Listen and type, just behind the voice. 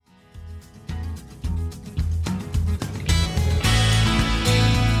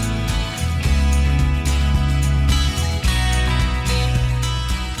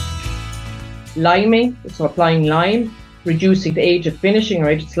liming, so applying lime, reducing the age of finishing or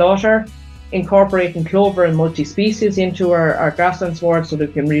age of slaughter, incorporating clover and multi-species into our grassland sward so that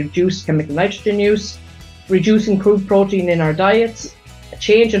we can reduce chemical nitrogen use, reducing crude protein in our diets, a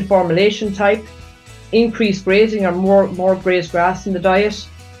change in formulation type, increased grazing or more grazed grass in the diet,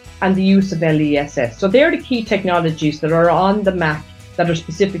 and the use of LESS. So they're the key technologies that are on the MAC that are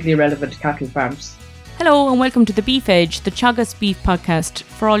specifically relevant to cattle farms. Hello and welcome to the Beef Edge, the Teagasc Beef Podcast,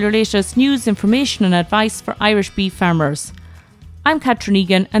 for all your latest news, information and advice for Irish beef farmers. I'm Catherine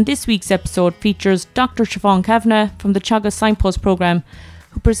Egan, and this week's episode features Dr. Siobhan Kavanagh from the Teagasc Signpost Programme,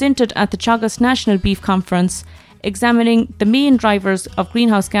 who presented at the Teagasc National Beef Conference, examining the main drivers of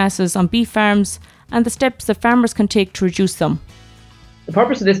greenhouse gases on beef farms and the steps that farmers can take to reduce them. The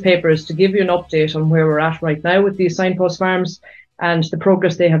purpose of this paper is to give you an update on where we're at right now with these signpost farms and the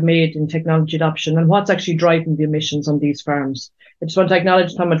progress they have made in technology adoption and what's actually driving the emissions on these farms. I just want to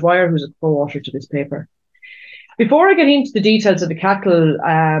acknowledge Tom Dwyer, who's a co-author to this paper. Before I get into the details of the cattle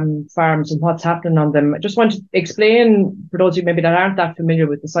farms and what's happening on them, I just want to explain, for those of you maybe that aren't that familiar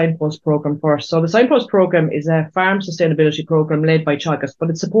with the Signpost Programme first. So the Signpost Programme is a farm sustainability programme led by Teagasc, but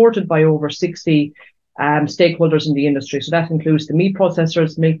it's supported by over 60 stakeholders in the industry. So that includes the meat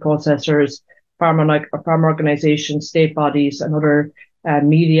processors, milk processors, farmer organisations, state bodies and other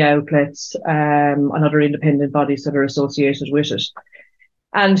media outlets and other independent bodies that are associated with it.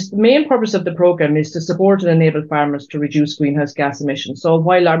 And the main purpose of the programme is to support and enable farmers to reduce greenhouse gas emissions. So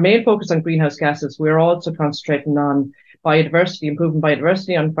while our main focus on greenhouse gases, we're also concentrating on biodiversity, improving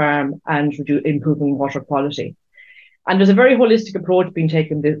biodiversity on farm and improving water quality. And there's a very holistic approach being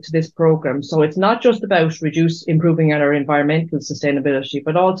taken to this programme. So it's not just about improving our environmental sustainability,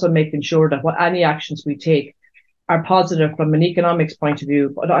 but also making sure that any actions we take are positive from an economics point of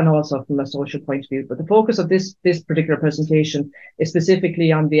view, and also from a social point of view. But the focus of this particular presentation is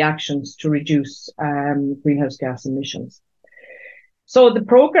specifically on the actions to reduce greenhouse gas emissions. So the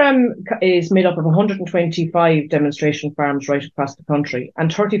programme is made up of 125 demonstration farms right across the country,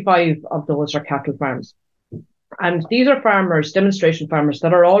 and 35 of those are cattle farms. And these are demonstration farmers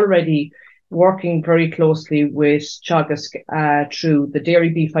that are already working very closely with Teagasc through the Dairy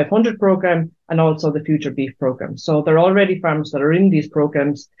Beef 500 programme and also the Future Beef programme. So they're already farmers that are in these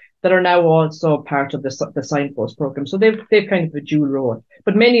programmes that are now also part of the Signpost programme. So they've kind of a dual role.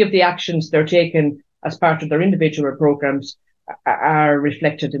 But many of the actions they're taking as part of their individual programmes are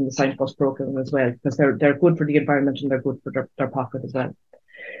reflected in the Signpost programme as well, because they're good for the environment and they're good for their pocket as well.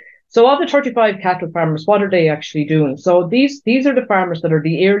 So of the 35 cattle farmers, what are they actually doing? So these are the farmers that are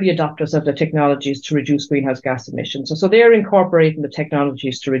the early adopters of the technologies to reduce greenhouse gas emissions. So they're incorporating the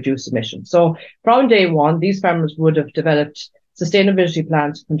technologies to reduce emissions. So from day one, these farmers would have developed sustainability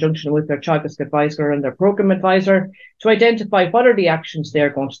plans in conjunction with their Teagasc advisor and their programme advisor to identify what are the actions they're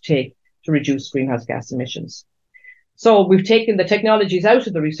going to take to reduce greenhouse gas emissions. So we've taken the technologies out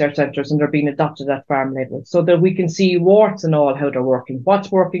of the research centres and they're being adopted at farm level so that we can see warts and all how they're working,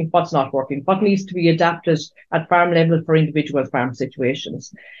 what's not working, what needs to be adapted at farm level for individual farm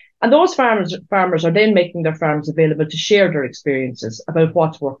situations. And those farmers are then making their farms available to share their experiences about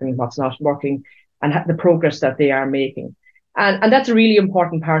what's working and what's not working and the progress that they are making. And that's a really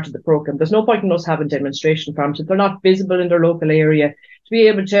important part of the programme. There's no point in us having demonstration farms if they're not visible in their local area, to be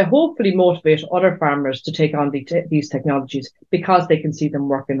able to hopefully motivate other farmers to take on these technologies because they can see them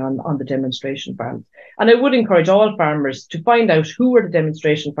working on the demonstration farms. And I would encourage all farmers to find out who are the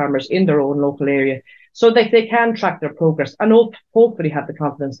demonstration farmers in their own local area so that they can track their progress and hopefully have the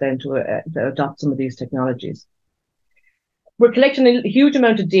confidence then to adopt some of these technologies. We're collecting a huge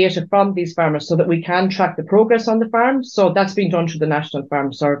amount of data from these farmers so that we can track the progress on the farm. So that's being done through the National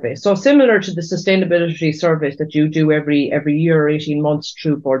Farm Survey. So similar to the sustainability surveys that you do every year or 18 months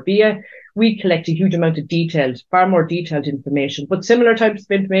through Bord Bia, we collect a huge amount of far more detailed information, but similar types of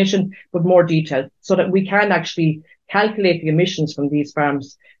information, but more detailed, so that we can actually calculate the emissions from these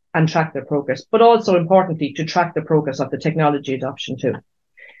farms and track their progress, but also importantly to track the progress of the technology adoption too.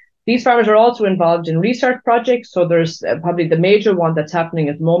 These farmers are also involved in research projects. So there's probably the major one that's happening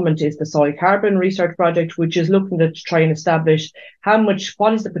at the moment is the Soil Carbon Research Project, which is looking to try and establish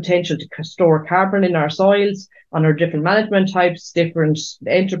what is the potential to store carbon in our soils on our different management types, different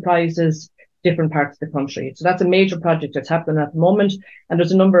enterprises, different parts of the country. So that's a major project that's happening at the moment. And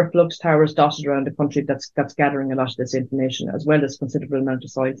there's a number of flux towers dotted around the country that's gathering a lot of this information, as well as considerable amount of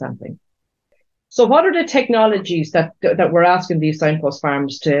soil sampling. So what are the technologies that we're asking these signpost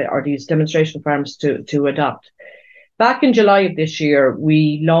farms or these demonstration farms to adopt? Back in July of this year,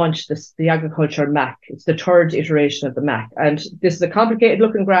 we launched the Agriculture MAC. It's the third iteration of the MAC. And this is a complicated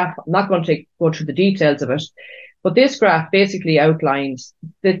looking graph. I'm not going to go through the details of it, But this graph basically outlines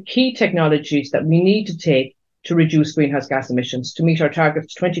the key technologies that we need to take to reduce greenhouse gas emissions to meet our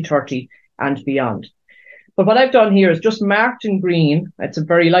targets 2030 and beyond. But what I've done here is just marked in green, it's a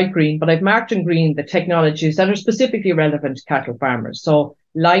very light green, but I've marked in green the technologies that are specifically relevant to cattle farmers. So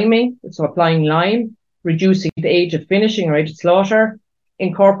liming, so applying lime, reducing the age of finishing or age of slaughter,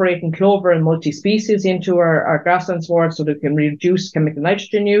 incorporating clover and multi-species into our grassland sward so that we can reduce chemical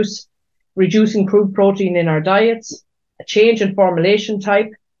nitrogen use, reducing crude protein in our diets, a change in formulation type,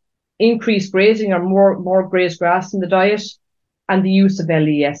 increased grazing or more grazed grass in the diet, and the use of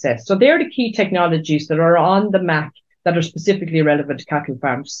LESS. So they're the key technologies that are on the map that are specifically relevant to cattle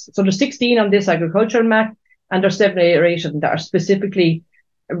farms. So there's 16 on this agricultural map, and there's 7 or 8 of them that are specifically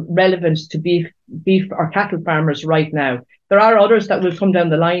relevant to beef or cattle farmers right now. There are others that will come down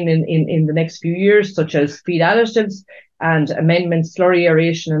the line in the next few years, such as feed additives and amendments, slurry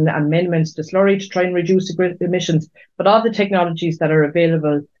aeration and amendments to slurry to try and reduce emissions. But all the technologies that are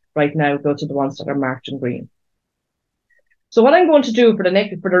available right now, those are the ones that are marked in green. So what I'm going to do for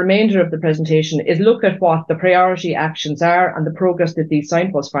the remainder of the presentation is look at what the priority actions are and the progress that these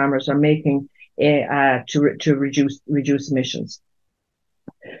signpost farmers are making to reduce emissions.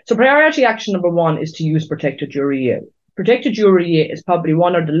 So priority action number 1 is to use protected urea. Protected urea is probably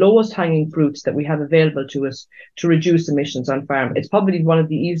one of the lowest hanging fruits that we have available to us to reduce emissions on farm. It's probably one of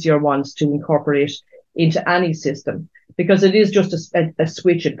the easier ones to incorporate into any system because it is just a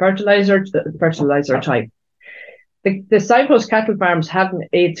switch in fertilizer to the fertilizer type. The signpost cattle farms have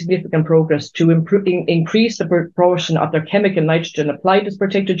made significant progress to increase the proportion of their chemical nitrogen applied as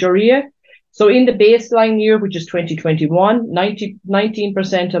protected urea. So in the baseline year, which is 2021,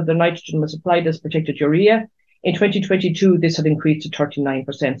 19% of the nitrogen was applied as protected urea. In 2022, this had increased to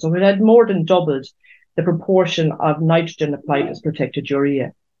 39%. So it had more than doubled the proportion of nitrogen applied as protected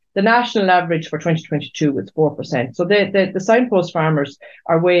urea. The national average for 2022 was 4%. So the signpost farmers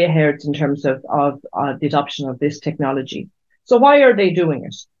are way ahead in terms of the adoption of this technology. So why are they doing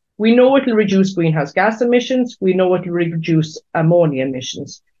it? We know it will reduce greenhouse gas emissions. We know it will reduce ammonia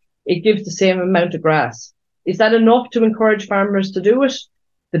emissions. It gives the same amount of grass. Is that enough to encourage farmers to do it?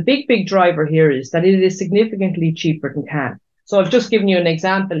 The big driver here is that it is significantly cheaper than CAN. So I've just given you an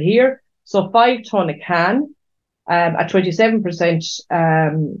example here. So 5 tonne a CAN at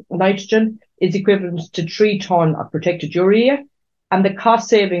 27% nitrogen is equivalent to 3 tonne of protected urea. And the cost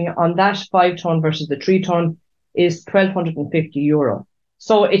saving on that 5 tonne versus the 3 tonne is €1,250.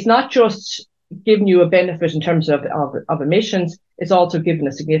 So it's not just giving you a benefit in terms of emissions, it's also giving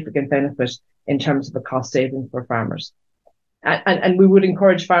a significant benefit in terms of a cost saving for farmers. And we would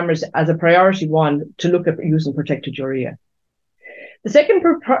encourage farmers as a priority 1 to look at using protected urea. The second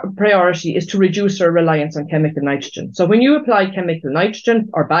priority is to reduce our reliance on chemical nitrogen. So when you apply chemical nitrogen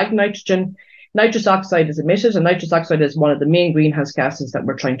or bagged nitrogen, nitrous oxide is emitted, and nitrous oxide is one of the main greenhouse gases that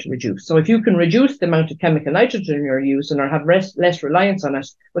we're trying to reduce. So if you can reduce the amount of chemical nitrogen you're using or have less reliance on it,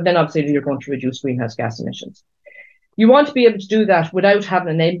 well, then obviously you're going to reduce greenhouse gas emissions. You want to be able to do that without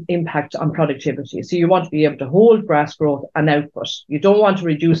having an impact on productivity. So you want to be able to hold grass growth and output. You don't want to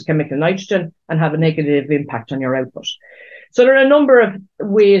reduce chemical nitrogen and have a negative impact on your output. So there are a number of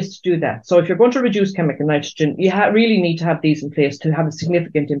ways to do that. So if you're going to reduce chemical nitrogen, you really need to have these in place to have a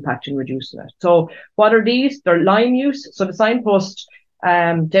significant impact in reducing it. So what are these? They're lime use. So the signpost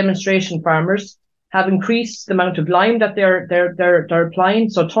demonstration farmers have increased the amount of lime that they're applying.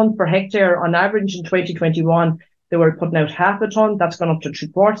 So tonnes per hectare on average in 2021, they were putting out half a tonne. That's gone up to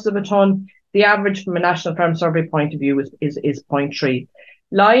 3/4 of a tonne. The average from a National Farm Survey point of view is 0.3.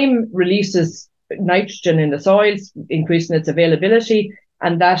 Lime releases nitrogen in the soils, increasing its availability,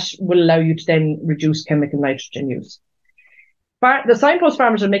 and that will allow you to then reduce chemical nitrogen use. The signpost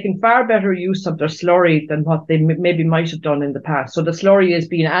farmers are making far better use of their slurry than what they maybe might have done in the past. So the slurry is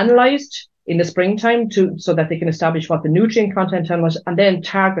being analysed in the springtime so that they can establish what the nutrient content on it and then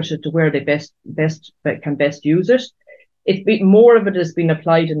target it to where they can best use it. More of it has been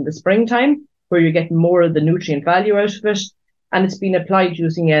applied in the springtime, where you're getting more of the nutrient value out of it. And it's been applied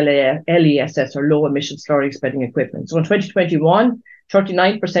using LESS or low emission slurry spreading equipment. So in 2021,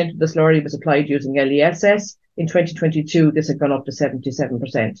 39% of the slurry was applied using LESS. In 2022, this had gone up to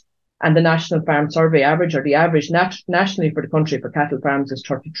 77%. And the National Farm Survey average, or the average nationally for the country for cattle farms, is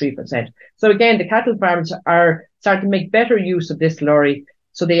 33%. So again, the cattle farms are starting to make better use of this slurry.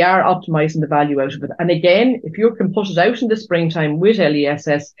 So they are optimizing the value out of it. And again, if you can put it out in the springtime with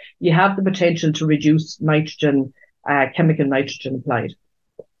LESS, you have the potential to reduce nitrogen, chemical nitrogen applied.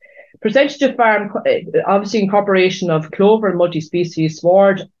 Percentage of farm, obviously incorporation of clover and multi-species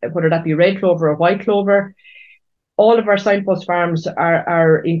sward, whether that be red clover or white clover. All of our signpost farms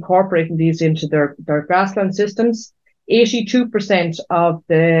are incorporating these into their grassland systems. 82% of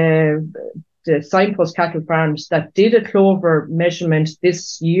the signpost cattle farms that did a clover measurement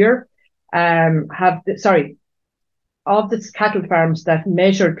this year of the cattle farms that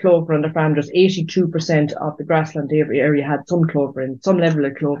measured clover on the farm, there's 82% of the grassland area had some clover in, some level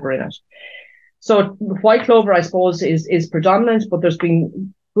of clover in it. So white clover, I suppose, is predominant, but there's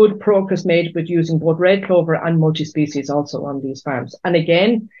been good progress made with using both red clover and multi-species also on these farms. And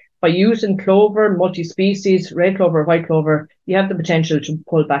again, by using clover, multi-species, red clover, white clover, you have the potential to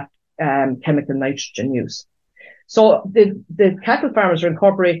pull back chemical nitrogen use. So the cattle farmers are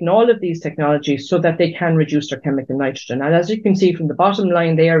incorporating all of these technologies so that they can reduce their chemical nitrogen. And as you can see from the bottom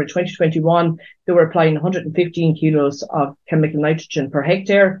line there, in 2021, they were applying 115 kilos of chemical nitrogen per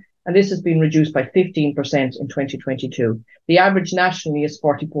hectare. And this has been reduced by 15% in 2022. The average nationally is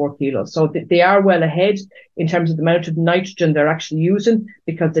 44 kilos. So they are well ahead in terms of the amount of nitrogen they're actually using,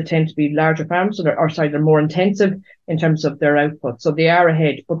 because they tend to be larger farms, so they're more intensive in terms of their output. So they are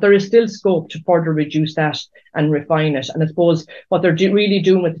ahead, but there is still scope to further reduce that and refine it. And I suppose what they're really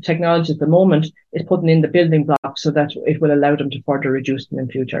doing with the technology at the moment is putting in the building blocks so that it will allow them to further reduce them in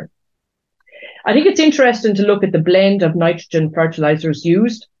future. I think it's interesting to look at the blend of nitrogen fertilizers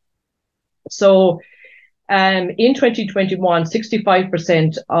used. So in 2021,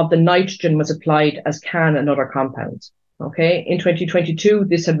 65% of the nitrogen was applied as CAN and other compounds. Okay. In 2022,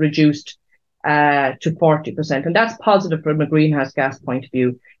 this had reduced to 40%. And that's positive from a greenhouse gas point of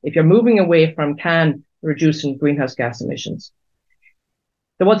view. If you're moving away from CAN, reducing greenhouse gas emissions.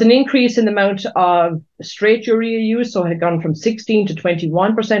 There was an increase in the amount of straight urea use. So it had gone from 16 to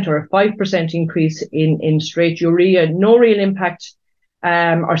 21%, or a 5% increase in straight urea. No real impact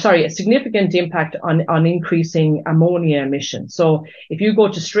a significant impact on increasing ammonia emissions. So if you go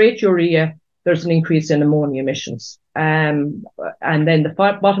to straight urea, there's an increase in ammonia emissions. And then the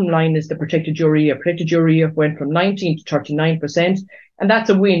bottom line is the protected urea. Protected urea went from 19 to 39%, and that's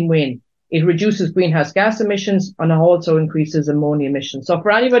a win-win. It reduces greenhouse gas emissions and it also increases ammonia emissions. So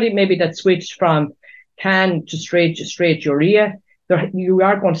for anybody maybe that switched from CAN to straight urea, you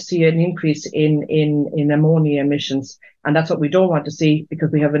are going to see an increase in ammonia emissions. And that's what we don't want to see,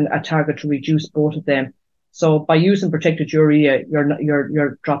 because we have a target to reduce both of them. So by using protected urea,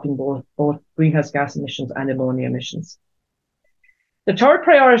 you're dropping both greenhouse gas emissions and ammonia emissions. The third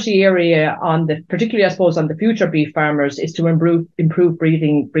priority area particularly I suppose on the future beef farmers, is to improve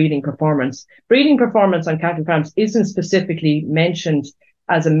breeding performance. Breeding performance on cattle farms isn't specifically mentioned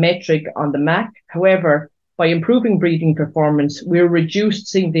as a metric on the MAC. However, by improving breeding performance, we're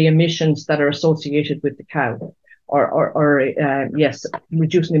reducing the emissions that are associated with the cow,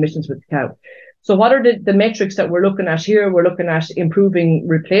 reducing emissions with the cow. So what are the metrics that we're looking at here? We're looking at improving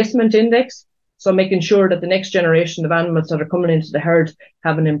replacement index. So making sure that the next generation of animals that are coming into the herd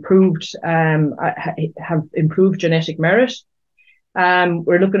have improved genetic merit.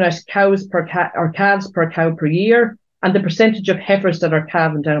 We're looking at calves per cow per year, and the percentage of heifers that are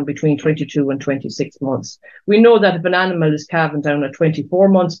calving down between 22 and 26 months. We know that if an animal is calving down at 24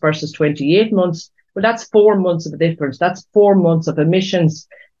 months versus 28 months, well, that's 4 months of a difference. That's 4 months of emissions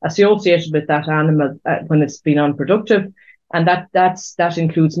associated with that animal when it's been unproductive. And that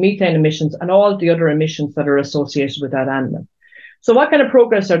includes methane emissions and all the other emissions that are associated with that animal. So what kind of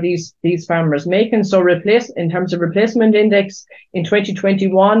progress are these farmers making? So in terms of replacement index, in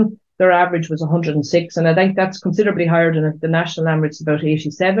 2021, their average was 106. And I think that's considerably higher than the national average, is about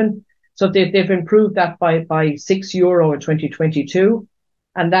 87. So they've improved that by €6 in 2022.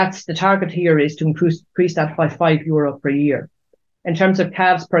 And that's the target here, is to increase that by €5 per year. In terms of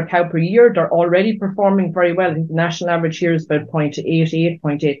calves per cow per year, they're already performing very well. I think the national average here is about 0.88,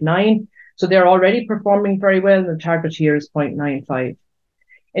 0.89. So they're already performing very well. And the target here is 0.95.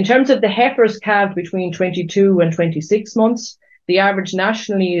 In terms of the heifers calved between 22 and 26 months, the average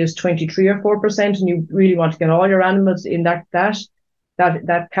nationally is 23 or 4%. And you really want to get all your animals in that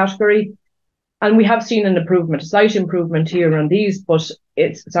category. And we have seen a slight improvement here on these, but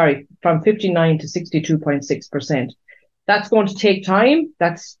from 59 to 62.6%. That's going to take time.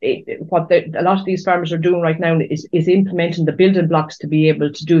 That's what a lot of these farmers are doing right now, is implementing the building blocks to be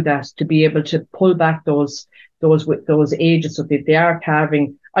able to do that, to be able to pull back those ages so that they are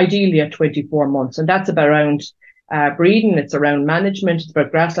calving ideally at 24 months. And that's around breeding, it's around management, it's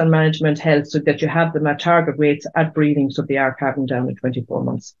about grassland management, health, so that you have them at target weights at breeding, so they are calving down at 24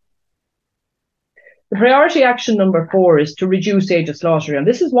 months. The priority action number 4 is to reduce age of slaughter. And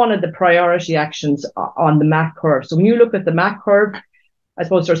this is one of the priority actions on the MAC curve. So when you look at the MAC curve, I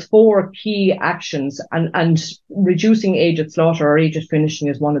suppose there's 4 key actions, and reducing age of slaughter or age of finishing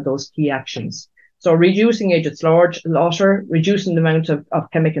is one of those key actions. So reducing aged slaughter, reducing the amount of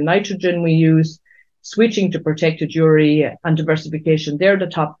chemical nitrogen we use, switching to protected urea, and diversification. They're the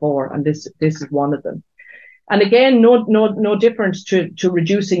top 4, and this is one of them. And again, no difference to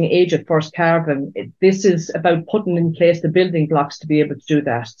reducing age at first calving. This is about putting in place the building blocks to be able to do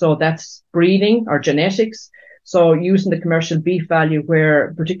that. So that's breeding or genetics. So using the commercial beef value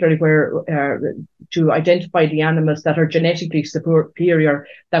particularly to identify the animals that are genetically superior,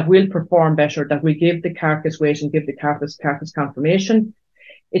 that will perform better, that will give the carcass weight and give the carcass conformation.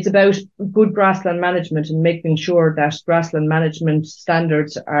 It's about good grassland management and making sure that grassland management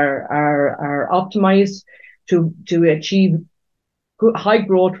standards are optimized to achieve high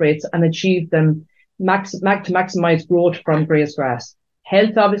growth rates and achieve them to maximize growth from grazed grass.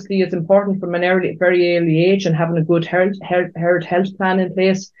 Health obviously is important from very early age, and having a good herd health plan in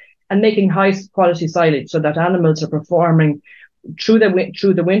place and making high quality silage so that animals are performing through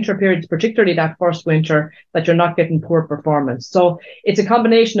the winter periods, particularly that first winter, that you're not getting poor performance. So it's a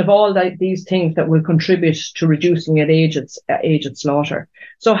combination of all these things that will contribute to reducing aged slaughter.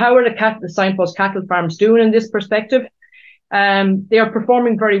 So how are the Signpost cattle farms doing in this perspective? They are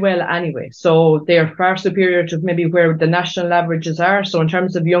performing very well anyway. So they are far superior to maybe where the national averages are. So in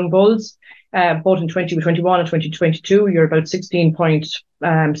terms of young bulls, both in 2021 and 2022, you're about 16.4 to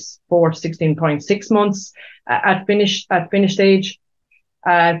 16.6 months at finished age,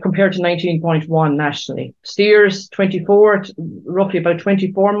 compared to 19.1 nationally. Steers 24, roughly about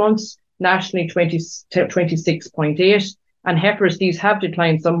 24 months, nationally 26.8. And heifers, these have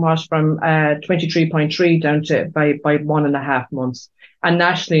declined somewhat from 23.3 down to by 1.5 months. And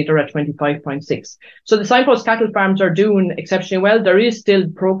nationally, they're at 25.6. So the Signpost cattle farms are doing exceptionally well. There is still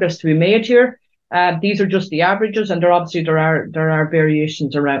progress to be made here. These are just the averages, and there are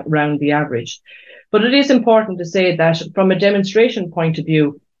variations around the average. But it is important to say that from a demonstration point of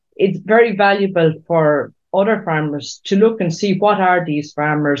view, it's very valuable for other farmers to look and see what are these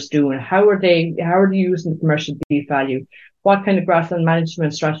farmers doing? How are they using the commercial beef value? What kind of grassland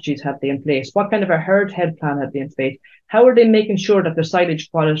management strategies have they in place? What kind of a herd health plan have they in place? How are they making sure that their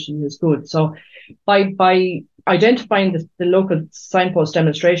silage quality is good? So by identifying the local Signpost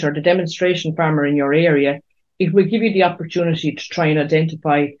demonstrator or the demonstration farmer in your area, it will give you the opportunity to try and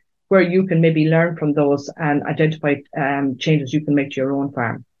identify where you can maybe learn from those and identify changes you can make to your own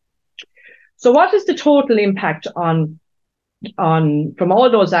farm. So what is the total impact on from all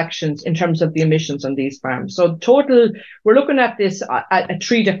those actions in terms of the emissions on these farms? So total, we're looking at this at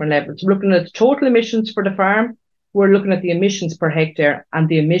 3 different levels. We're looking at the total emissions for the farm. We're looking at the emissions per hectare and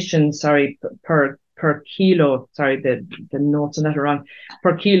the emissions, per kilo. The notes on that are wrong.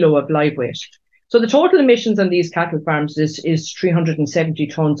 Per kilo of live weight. So the total emissions on these cattle farms is 370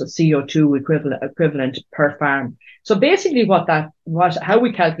 tons of CO2 equivalent per farm. So basically how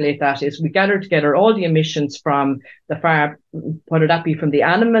we calculate that is we gather together all the emissions from the farm, whether that be from the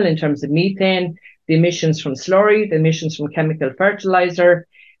animal in terms of methane, the emissions from slurry, the emissions from chemical fertilizer,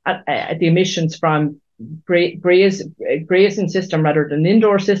 the emissions from grazing system rather than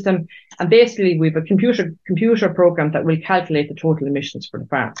indoor system. And basically we have a computer program that will calculate the total emissions for the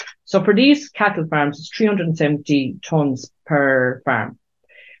farm. So for these cattle farms, it's 370 tons per farm.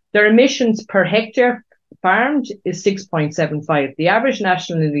 Their emissions per hectare farmed is 6.75. The average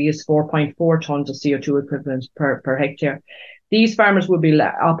nationally is 4.4 tons of CO2 equivalent per hectare. These farmers will be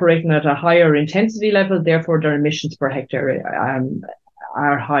operating at a higher intensity level, therefore their emissions per hectare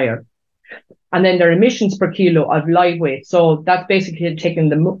are higher. And then their emissions per kilo of live weight. So that's basically taking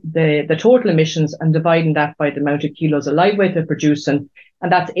the total emissions and dividing that by the amount of kilos of live weight they're producing. And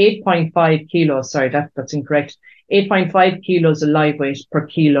that's 8.5 kilos. Sorry, that's incorrect. 8.5 kilos of live weight per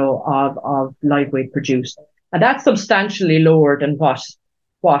kilo of live weight produced. And that's substantially lower than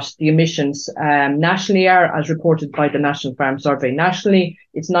what the emissions nationally are, as reported by the National Farm Survey. Nationally,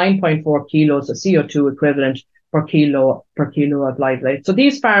 it's 9.4 kilos of CO2 equivalent per kilo of live weight. So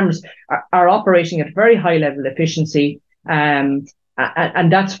these farms are operating at a very high level of efficiency, and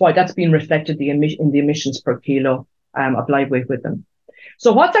that's why that's been reflected in the emissions per kilo of live weight with them.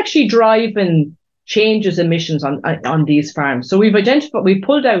 So what's actually driving changes emissions on these farms? So we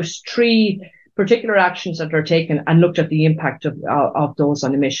pulled out 3 particular actions that are taken and looked at the impact of those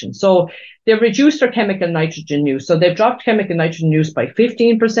on emissions. So they've reduced their chemical nitrogen use. So they've dropped chemical nitrogen use by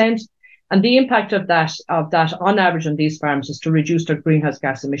 15%. And the impact of that on average on these farms is to reduce their greenhouse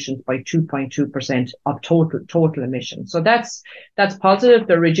gas emissions by 2.2% of total emissions. So that's positive.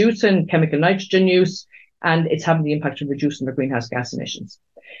 They're reducing chemical nitrogen use and it's having the impact of reducing their greenhouse gas emissions.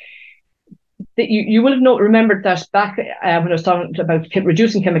 you will have remembered that back when I was talking about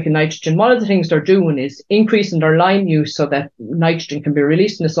reducing chemical nitrogen, one of the things they're doing is increasing their lime use so that nitrogen can be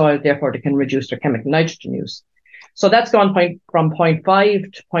released in the soil, therefore they can reduce their chemical nitrogen use. So that's gone from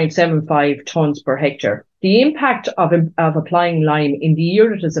 0.5 to 0.75 tonnes per hectare. The impact of applying lime in the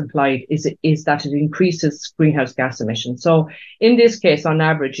year it is applied is that it increases greenhouse gas emissions. So in this case, on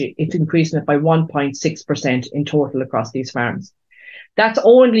average, it's increasing it by 1.6% in total across these farms. That's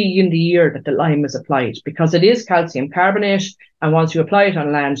only in the year that the lime is applied, because it is calcium carbonate, and once you apply it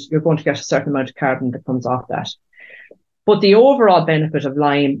on land, you're going to get a certain amount of carbon that comes off that. But the overall benefit of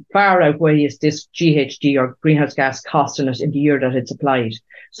lime far outweighs this GHG or greenhouse gas cost in it in the year that it's applied.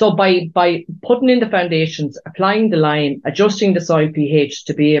 So by putting in the foundations, applying the lime, adjusting the soil pH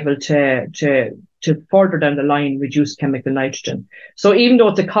to be able to further down the line reduce chemical nitrogen. So even though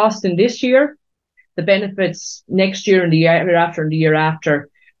it's a cost in this year, the benefits next year and the year after and the year after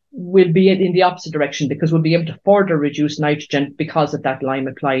will be in the opposite direction, because we'll be able to further reduce nitrogen because of that lime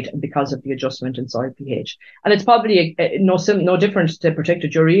applied and because of the adjustment in soil pH. And it's probably no different to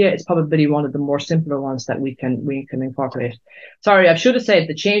protected urea. It's probably one of the more simpler ones that we can incorporate. Sorry, I should have said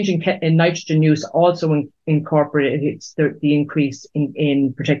the change in nitrogen use also incorporates the increase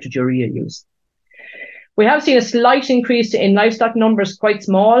in protected urea use. We have seen a slight increase in livestock numbers, quite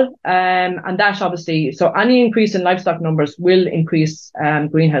small, and that obviously, so any increase in livestock numbers will increase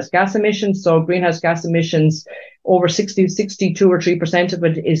greenhouse gas emissions. So greenhouse gas emissions, over 62 or 3% of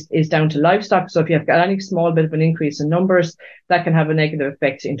it is down to livestock. So if you have got any small bit of an increase in numbers, that can have a negative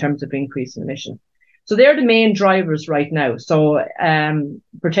effect in terms of increase in emissions. So they're the main drivers right now. So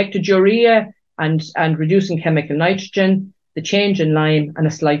protected urea and reducing chemical nitrogen, the change in lime, and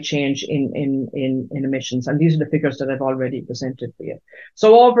a slight change in emissions. And these are the figures that I've already presented for you.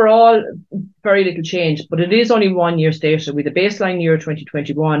 So overall, very little change, but it is only 1 year's data with the baseline year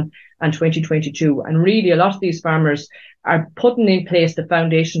 2021 and 2022. And really, a lot of these farmers are putting in place the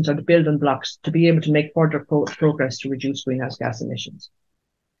foundations or the building blocks to be able to make further progress to reduce greenhouse gas emissions.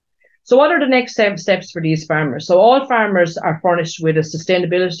 So what are the next steps for these farmers? So all farmers are furnished with a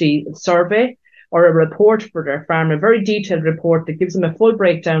sustainability survey or a report for their farm, a very detailed report that gives them a full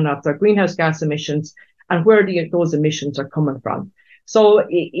breakdown of their greenhouse gas emissions and where those emissions are coming from. So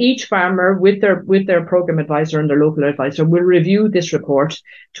each farmer with their program advisor and their local advisor will review this report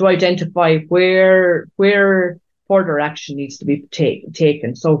to identify where further action needs to be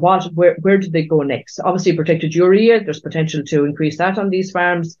taken. So where do they go next? Obviously, protected urea, there's potential to increase that on these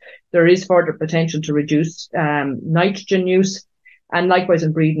farms. There is further potential to reduce nitrogen use. And likewise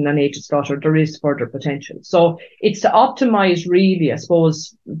in breeding and aged slaughter, there is further potential. So it's to optimize, really, I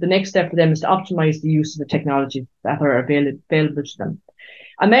suppose, the next step for them is to optimize the use of the technologies that are available to them.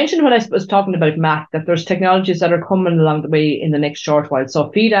 I mentioned when I was talking about MAC that there's technologies that are coming along the way in the next short while.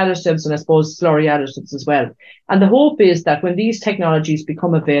 So feed additives and I suppose slurry additives as well. And the hope is that when these technologies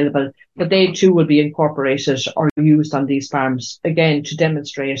become available, that they too will be incorporated or used on these farms, again, to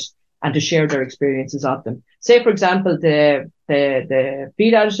demonstrate and to share their experiences of them. Say, for example, the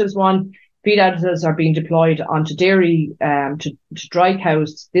feed additives one, feed additives are being deployed onto dairy, to dry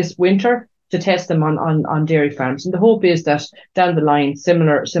cows this winter to test them on dairy farms. And the hope is that down the line,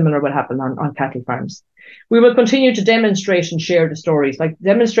 similar will happen on cattle farms. We will continue to demonstrate and share the stories. Like,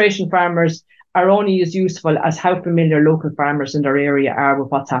 demonstration farmers are only as useful as how familiar local farmers in their area are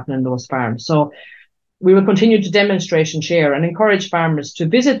with what's happening in those farms. So we will continue to demonstrate and share and encourage farmers to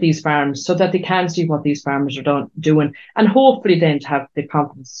visit these farms so that they can see what these farmers are doing, and hopefully then to have the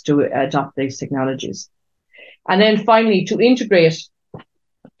confidence to adopt these technologies. And then finally, to integrate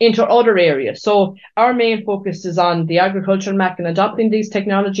into other areas. So our main focus is on the agricultural MAC and adopting these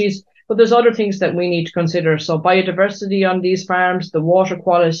technologies, but there's other things that we need to consider. So biodiversity on these farms, the water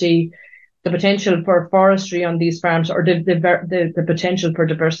quality, the potential for forestry on these farms, or the potential for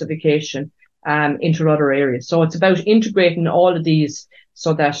diversification into other areas. So it's about integrating all of these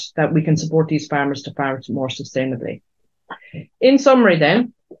so that we can support these farmers to farm more sustainably. In summary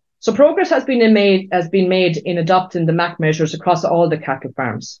then, so progress has been made in adopting the MAC measures across all the cattle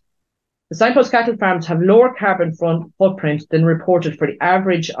farms. The Signpost cattle farms have lower carbon footprint than reported for the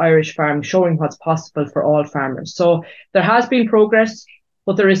average Irish farm, showing what's possible for all farmers. So there has been progress,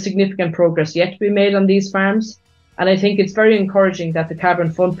 but there is significant progress yet to be made on these farms. And I think it's very encouraging that the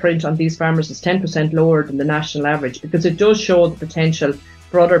carbon footprint on these farmers is 10% lower than the national average, because it does show the potential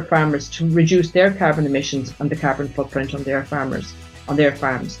for other farmers to reduce their carbon emissions and the carbon footprint on their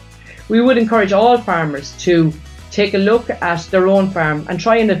farms. We would encourage all farmers to take a look at their own farm and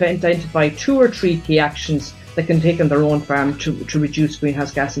try and identify 2 or 3 key actions that can take on their own farm to reduce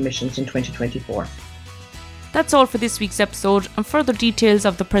greenhouse gas emissions in 2024. That's all for this week's episode, and further details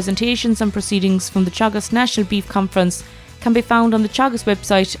of the presentations and proceedings from the Teagasc National Beef Conference can be found on the Teagasc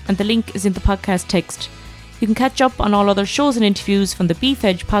website, and the link is in the podcast text. You can catch up on all other shows and interviews from the Beef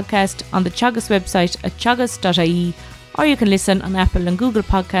Edge podcast on the Teagasc website at teagasc.ie, or you can listen on Apple and Google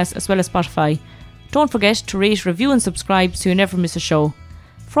Podcasts as well as Spotify. Don't forget to rate, review and subscribe so you never miss a show.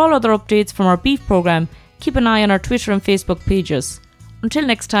 For all other updates from our beef programme, keep an eye on our Twitter and Facebook pages. Until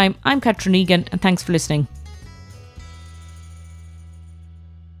next time, I'm Catherine Egan, and thanks for listening.